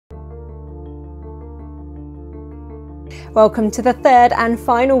Welcome to the third and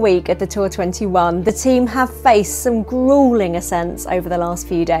final week of the Tour 21. The team have faced some gruelling ascents over the last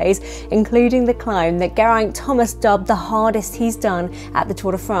few days, including the climb that Geoff Thomas dubbed the hardest he's done at the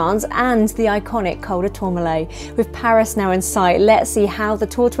Tour de France and the iconic Col de Tourmalet. With Paris now in sight, let's see how the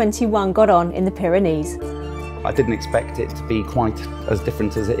Tour 21 got on in the Pyrenees. I didn't expect it to be quite as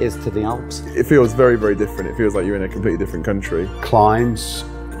different as it is to the Alps. It feels very, very different. It feels like you're in a completely different country. Climbs,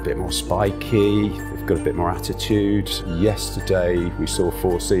 a bit more spiky, they've got a bit more attitude. Yesterday we saw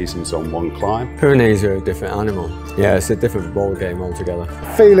 4 seasons on one climb. Pyrenees are a different animal. Yeah, it's a different ball game altogether.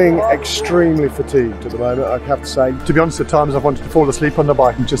 Feeling extremely fatigued at the moment, I have to say. To be honest, at times I've wanted to fall asleep on the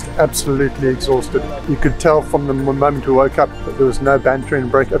bike. I'm just absolutely exhausted. You could tell from the moment we woke up that there was no bantering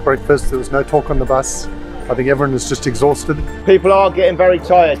at breakfast, there was no talk on the bus. I think everyone is just exhausted. People are getting very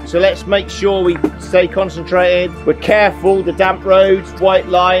tired, so let's make sure we stay concentrated. We're careful, the damp roads, white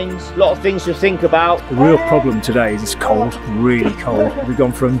lines, a lot of things to think about. The real problem today is it's cold, really cold. We've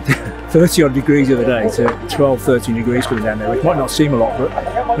gone from 30 odd degrees the other day to 12, 13 degrees coming down there. It might not seem a lot, but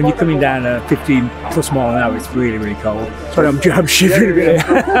when you're coming down 15 plus mile an hour, it's really, really cold. Sorry, I'm shivering a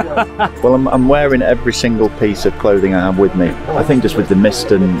bit. Well, I'm wearing every single piece of clothing I have with me. I think just with the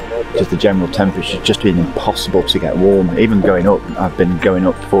mist and just the general temperature, it's just been impossible to get warm. Even going up, I've been going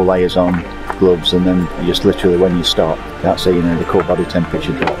up 4 layers on, gloves, and then just literally when you stop, that's it, the core body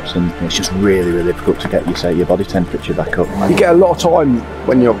temperature drops, and it's just really, really difficult to get your body temperature back up. You get a lot of time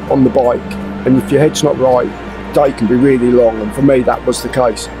when you're on the bike, and if your head's not right, the day can be really long, and for me that was the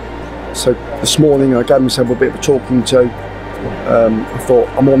case. So this morning I gave myself a bit of a talking to. I thought,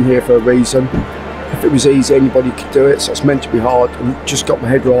 I'm on here for a reason. If it was easy, anybody could do it, so it's meant to be hard, and just got my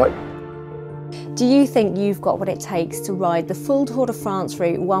head right. Do you think you've got what it takes to ride the full Tour de France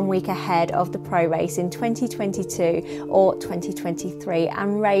route 1 week ahead of the pro race in 2022 or 2023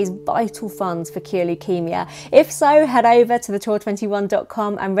 and raise vital funds for cure leukemia? If so, head over to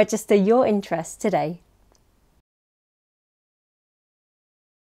thetour21.com and register your interest today.